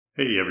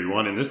Hey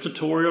everyone, in this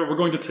tutorial we're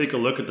going to take a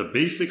look at the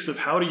basics of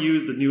how to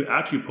use the new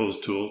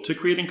AccuPOSE tool to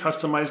create and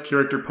customize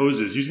character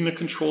poses using the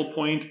control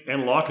point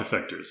and lock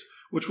effectors,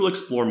 which we'll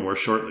explore more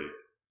shortly.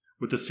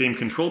 With the same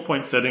control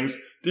point settings,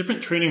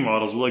 different training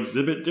models will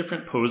exhibit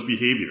different pose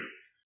behavior.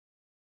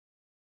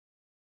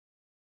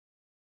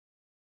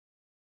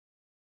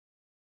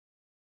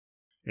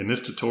 In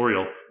this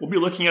tutorial, we'll be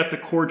looking at the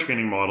core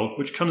training model,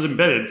 which comes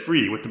embedded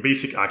free with the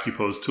basic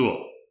AccuPOSE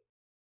tool.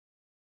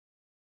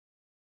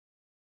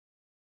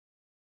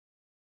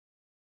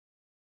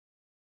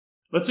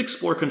 Let's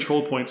explore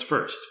control points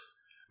first.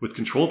 With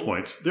control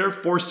points, there are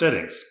 4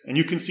 settings, and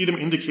you can see them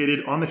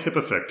indicated on the hip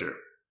effector.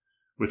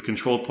 With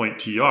control point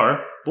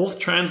TR, both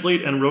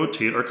translate and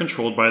rotate are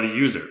controlled by the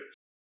user.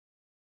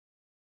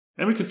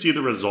 And we can see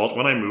the result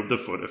when I move the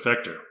foot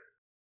effector.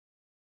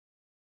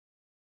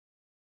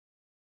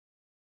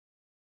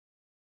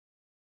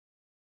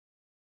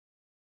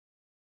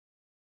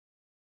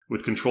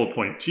 With control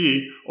point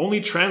T, only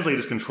translate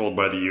is controlled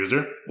by the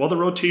user, while the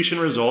rotation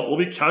result will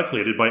be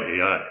calculated by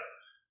AI.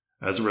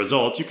 As a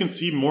result, you can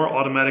see more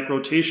automatic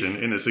rotation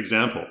in this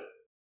example.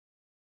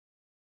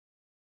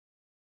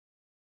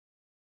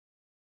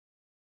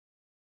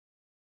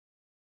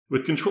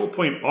 With control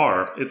point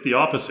R, it's the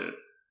opposite.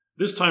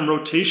 This time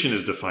rotation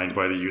is defined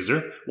by the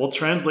user, while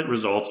translate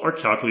results are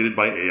calculated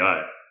by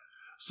AI.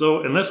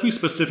 So unless we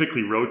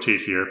specifically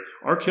rotate here,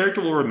 our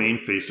character will remain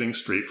facing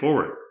straight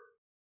forward.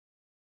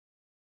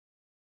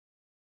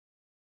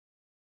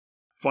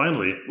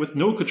 Finally, with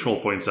no control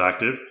points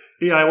active,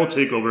 AI will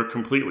take over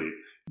completely,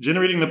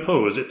 generating the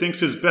pose it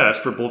thinks is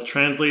best for both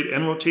translate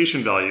and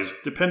rotation values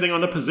depending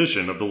on the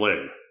position of the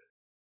leg.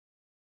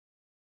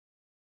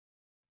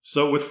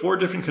 So with 4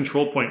 different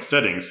control point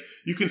settings,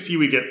 you can see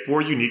we get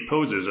 4 unique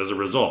poses as a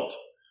result.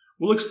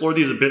 We'll explore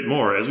these a bit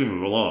more as we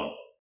move along.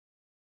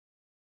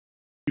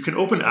 You can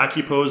open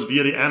AccuPOSE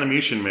via the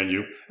animation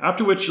menu,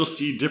 after which you'll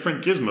see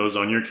different gizmos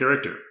on your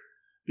character.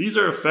 These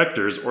are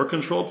effectors or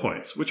control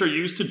points, which are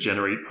used to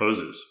generate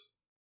poses.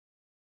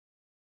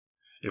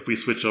 If we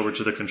switch over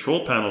to the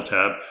Control Panel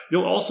tab,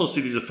 you'll also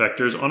see these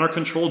effectors on our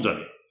control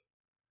dummy.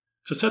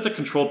 To set the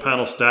control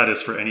panel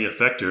status for any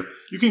effector,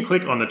 you can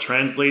click on the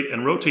Translate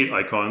and Rotate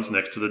icons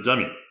next to the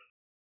dummy.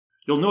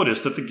 You'll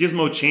notice that the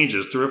gizmo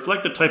changes to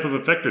reflect the type of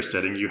effector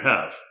setting you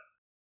have.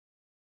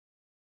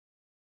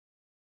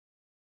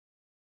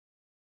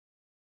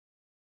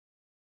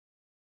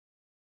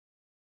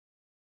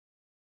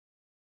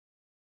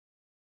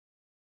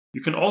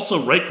 You can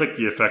also right-click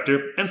the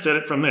effector and set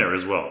it from there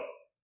as well.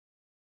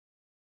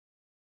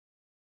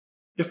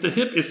 If the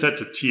hip is set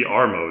to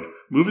TR mode,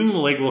 moving the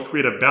leg will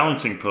create a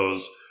balancing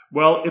pose,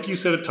 while if you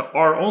set it to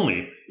R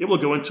only, it will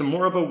go into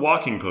more of a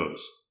walking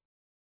pose.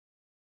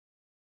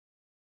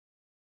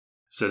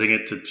 Setting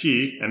it to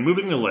T and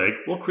moving the leg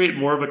will create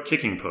more of a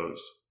kicking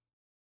pose.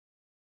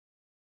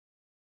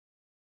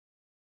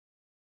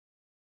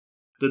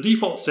 The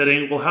default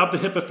setting will have the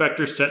hip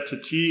effector set to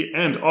T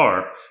and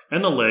R,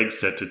 and the leg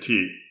set to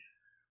T.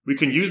 We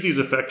can use these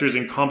effectors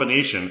in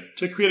combination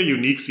to create a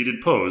unique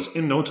seated pose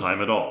in no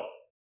time at all.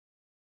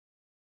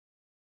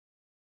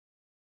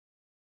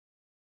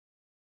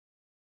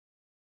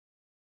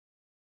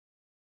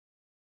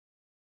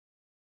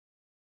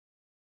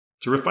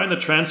 To refine the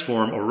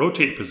transform or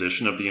rotate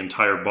position of the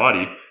entire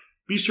body,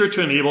 be sure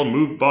to enable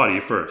Move Body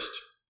first.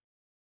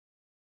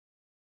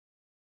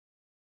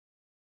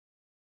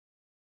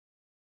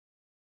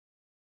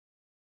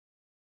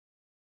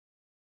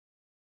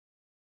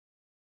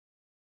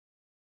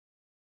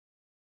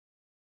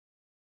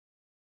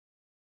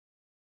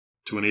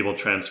 To enable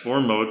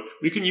Transform mode,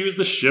 we can use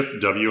the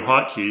Shift W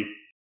hotkey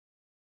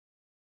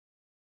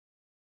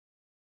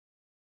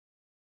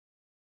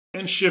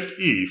and Shift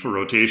E for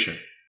rotation.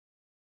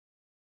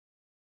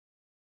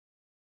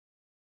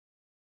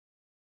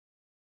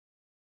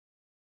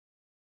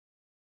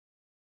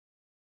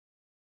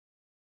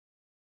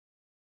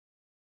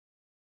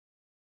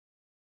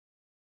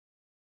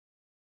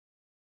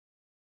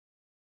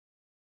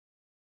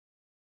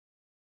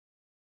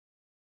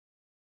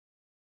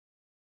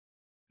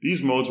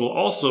 These modes will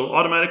also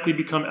automatically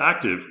become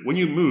active when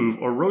you move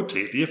or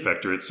rotate the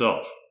effector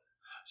itself.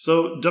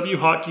 So W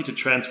hotkey to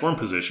transform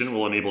position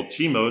will enable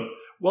T mode,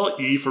 while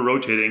E for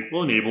rotating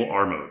will enable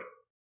R mode.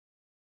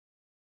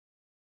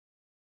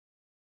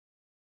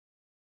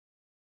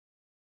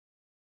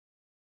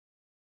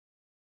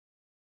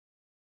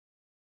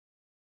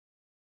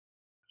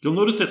 You'll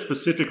notice that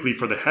specifically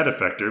for the head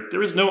effector,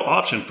 there is no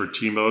option for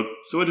T mode,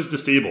 so it is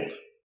disabled.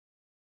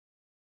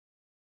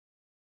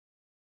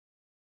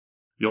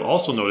 You'll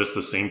also notice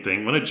the same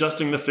thing when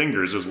adjusting the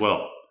fingers as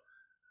well.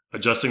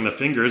 Adjusting the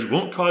fingers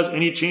won't cause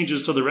any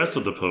changes to the rest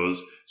of the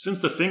pose, since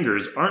the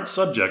fingers aren't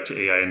subject to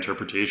AI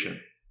interpretation.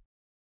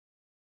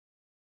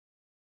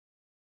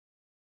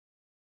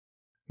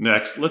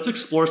 Next, let's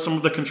explore some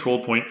of the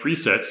control point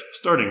presets,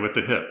 starting with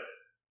the hip.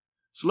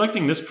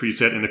 Selecting this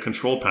preset in the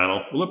control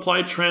panel will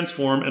apply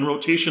transform and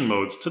rotation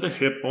modes to the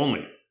hip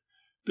only.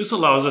 This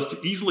allows us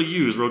to easily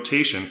use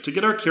rotation to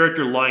get our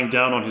character lying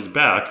down on his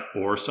back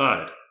or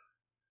side.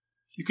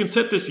 You can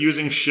set this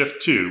using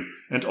Shift 2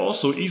 and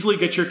also easily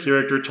get your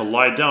character to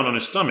lie down on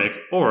his stomach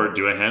or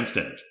do a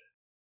handstand.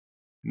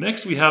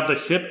 Next we have the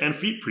hip and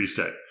feet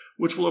preset,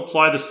 which will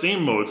apply the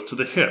same modes to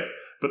the hip,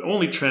 but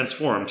only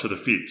transform to the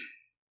feet.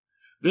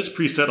 This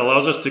preset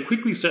allows us to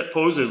quickly set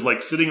poses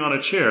like sitting on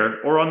a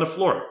chair or on the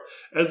floor,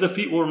 as the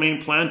feet will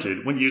remain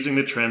planted when using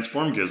the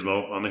transform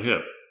gizmo on the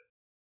hip.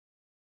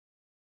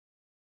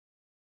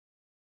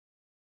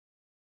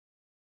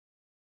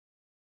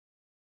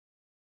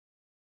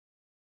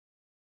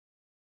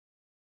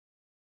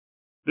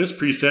 This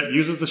preset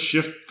uses the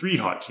Shift 3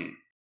 hotkey.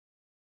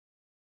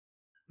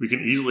 We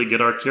can easily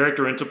get our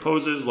character into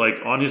poses like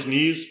on his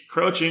knees,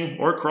 crouching,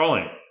 or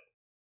crawling.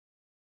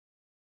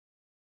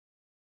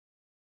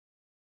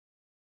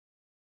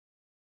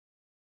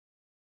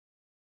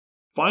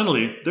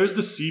 Finally, there's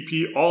the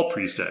CP All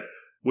preset,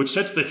 which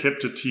sets the hip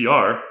to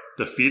TR,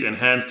 the feet and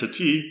hands to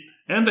T,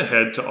 and the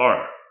head to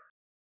R.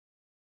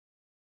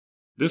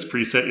 This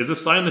preset is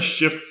assigned the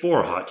Shift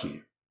 4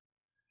 hotkey.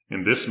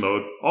 In this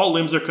mode, all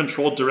limbs are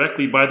controlled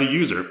directly by the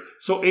user,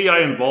 so AI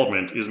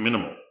involvement is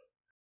minimal.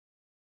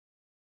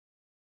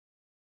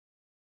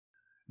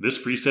 This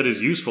preset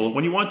is useful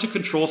when you want to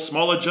control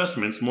small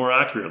adjustments more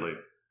accurately.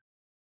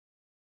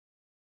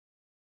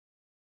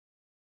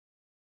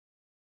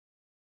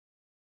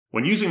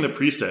 When using the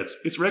presets,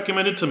 it's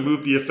recommended to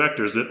move the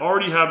effectors that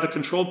already have the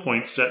control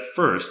points set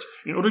first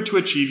in order to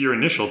achieve your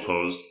initial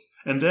pose,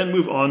 and then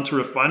move on to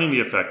refining the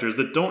effectors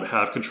that don't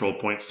have control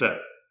points set.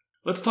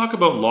 Let's talk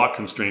about lock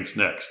constraints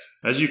next.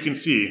 As you can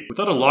see,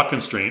 without a lock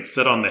constraint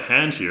set on the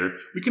hand here,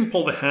 we can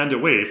pull the hand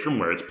away from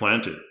where it's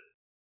planted.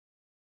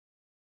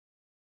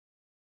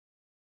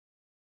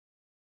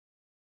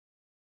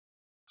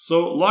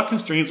 So, lock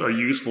constraints are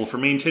useful for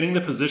maintaining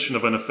the position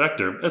of an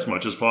effector as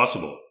much as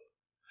possible.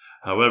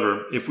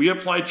 However, if we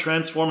apply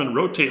transform and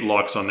rotate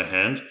locks on the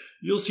hand,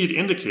 you'll see it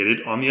indicated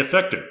on the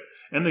effector,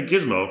 and the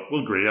gizmo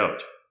will gray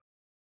out.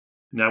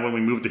 Now when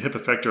we move the hip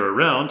effector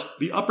around,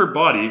 the upper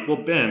body will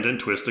bend and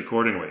twist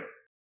accordingly.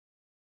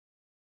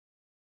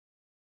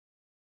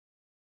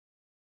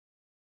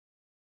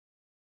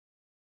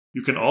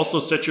 You can also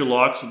set your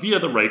locks via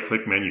the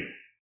right-click menu.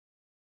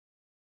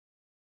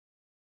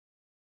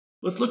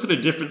 Let's look at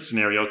a different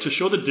scenario to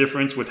show the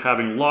difference with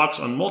having locks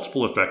on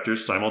multiple effectors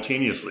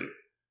simultaneously.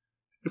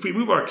 If we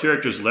move our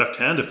character's left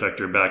hand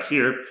effector back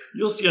here,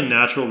 you'll see a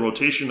natural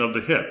rotation of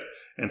the hip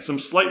and some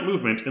slight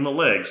movement in the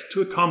legs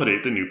to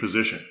accommodate the new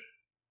position.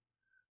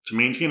 To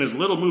maintain as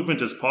little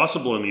movement as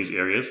possible in these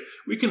areas,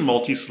 we can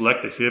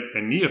multi-select the hip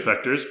and knee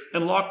effectors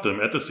and lock them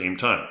at the same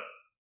time.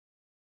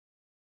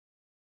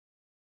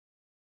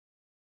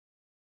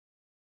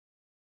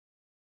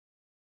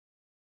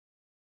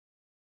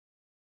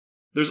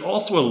 There's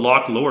also a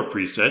lock lower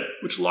preset,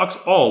 which locks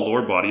all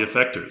lower body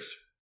effectors.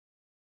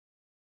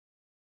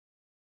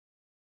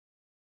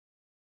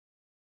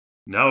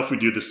 Now if we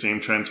do the same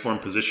transform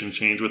position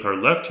change with our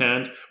left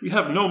hand, we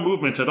have no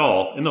movement at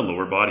all in the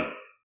lower body.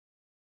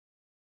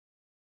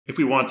 If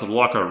we want to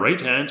lock our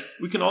right hand,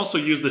 we can also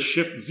use the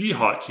Shift Z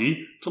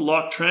hotkey to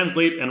lock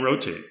translate and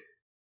rotate.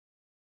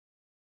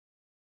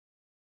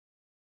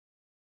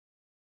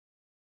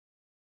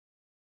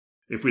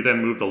 If we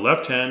then move the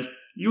left hand,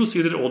 you will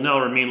see that it will now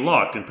remain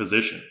locked in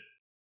position.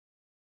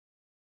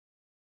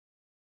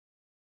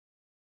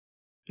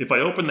 If I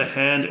open the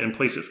hand and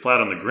place it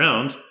flat on the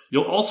ground,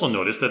 you'll also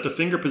notice that the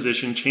finger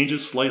position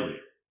changes slightly.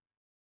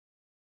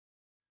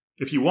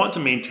 If you want to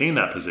maintain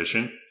that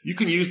position, you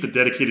can use the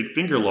dedicated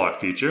finger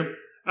lock feature,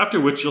 after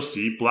which you'll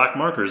see black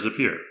markers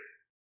appear.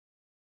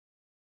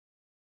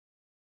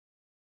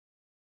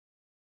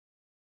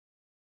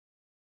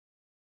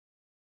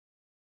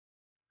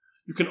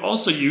 You can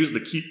also use the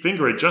Keep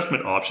Finger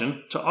Adjustment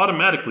option to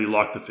automatically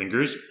lock the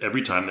fingers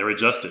every time they're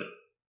adjusted.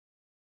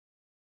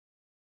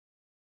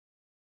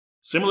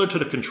 Similar to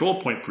the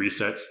control point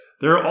presets,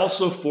 there are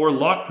also 4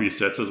 lock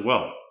presets as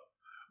well.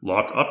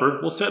 Lock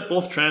upper will set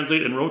both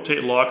translate and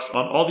rotate locks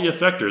on all the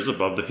effectors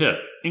above the hip,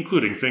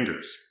 including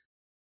fingers.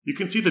 You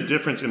can see the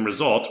difference in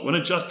result when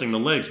adjusting the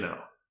legs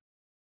now.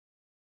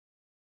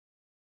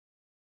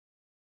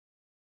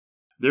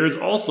 There is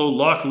also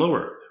lock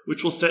lower,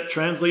 which will set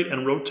translate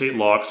and rotate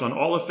locks on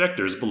all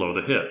effectors below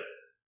the hip.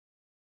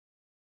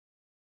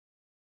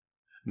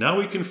 Now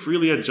we can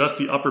freely adjust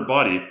the upper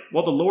body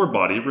while the lower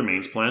body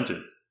remains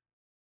planted.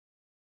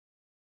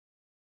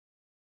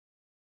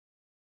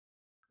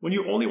 When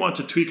you only want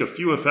to tweak a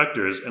few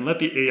effectors and let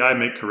the AI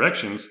make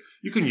corrections,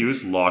 you can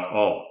use Lock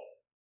All.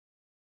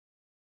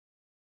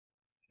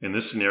 In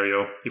this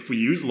scenario, if we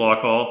use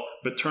Lock All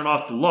but turn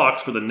off the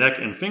locks for the neck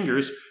and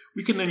fingers,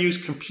 we can then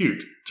use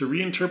Compute to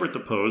reinterpret the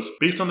pose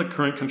based on the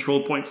current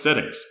control point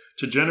settings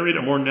to generate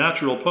a more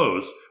natural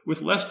pose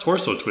with less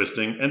torso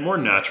twisting and more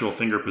natural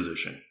finger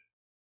position.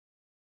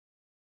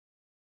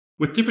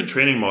 With different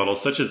training models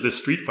such as this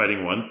street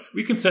fighting one,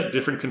 we can set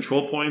different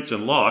control points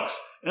and locks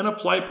and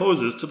apply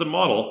poses to the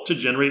model to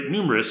generate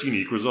numerous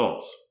unique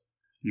results.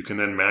 You can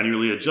then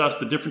manually adjust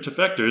the different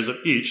effectors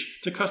of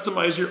each to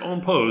customize your own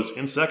pose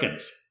in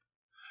seconds.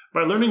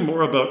 By learning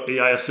more about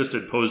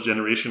AI-assisted pose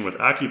generation with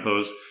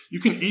AccuPOSE, you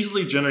can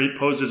easily generate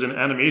poses and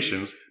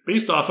animations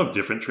based off of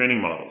different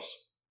training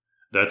models.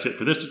 That's it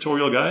for this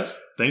tutorial, guys.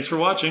 Thanks for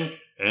watching,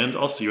 and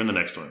I'll see you in the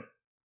next one.